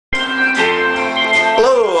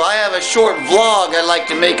a short vlog I'd like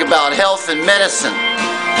to make about health and medicine.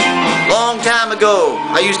 Long time ago,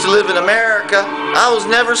 I used to live in America. I was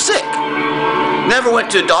never sick. Never went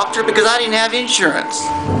to a doctor because I didn't have insurance.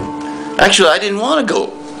 Actually, I didn't want to go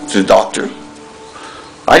to the doctor.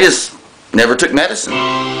 I just never took medicine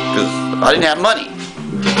because I didn't have money.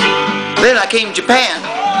 Then I came to Japan.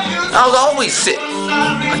 I was always sick.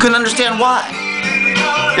 I couldn't understand why.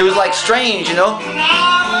 It was like strange, you know.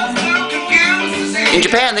 In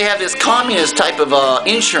Japan, they have this communist type of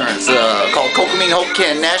insurance called Kokumin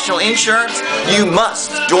National Insurance. You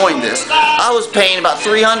must join this. I was paying about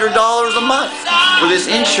 $300 a month for this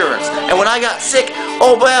insurance. And when I got sick,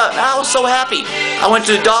 oh man, I was so happy. I went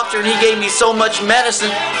to the doctor and he gave me so much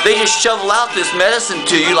medicine. They just shovel out this medicine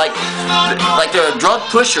to you like they're a drug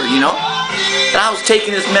pusher, you know. And I was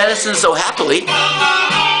taking this medicine so happily.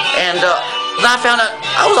 And then I found out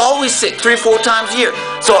I was always sick 3 or 4 times a year.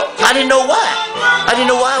 So I didn't know why. I didn't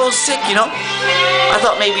know why I was sick, you know. I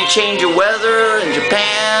thought maybe change of weather in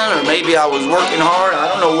Japan, or maybe I was working hard. I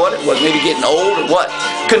don't know what it was. Maybe getting old or what.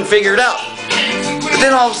 Couldn't figure it out. But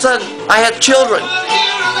then all of a sudden, I had children.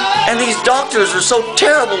 And these doctors are so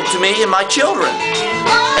terrible to me and my children.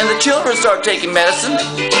 And the children start taking medicine.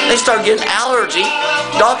 They start getting allergy.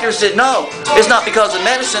 Doctors said, no, it's not because of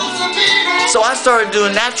medicine. So I started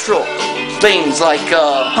doing natural things like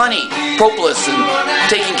honey, propolis, and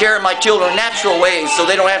taking care of my children natural ways so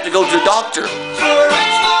they don't have to go to the doctor.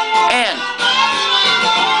 And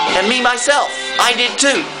me myself, I did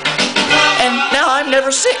too. And now I'm never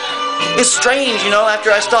sick. It's strange, you know, after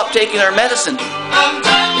I stopped taking our medicine.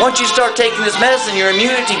 Once you start taking this medicine, your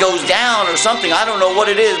immunity goes down or something. I don't know what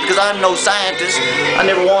it is because I'm no scientist. I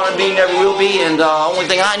never want to be, never will be, and the only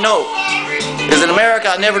thing I know is in America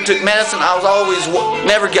I never took medicine. I was always,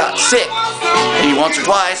 never got sick. Maybe once or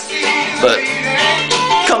twice. But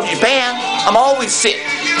come to Japan, I'm always sick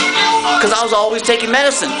because I was always taking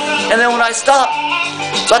medicine. And then when I stopped,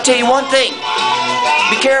 so I'll tell you one thing.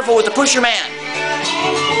 Be careful with the pusher man.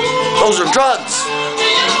 Those are drugs.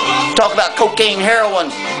 Talk about cocaine, heroin.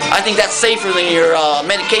 I think that's safer than your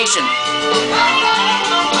medication.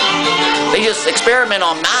 They just experiment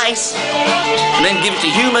on mice and then give it to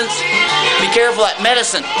humans. Be careful of that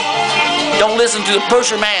medicine. Don't listen to the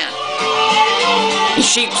pusher man. In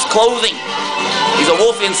sheep's clothing. He's a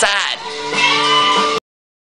wolf inside.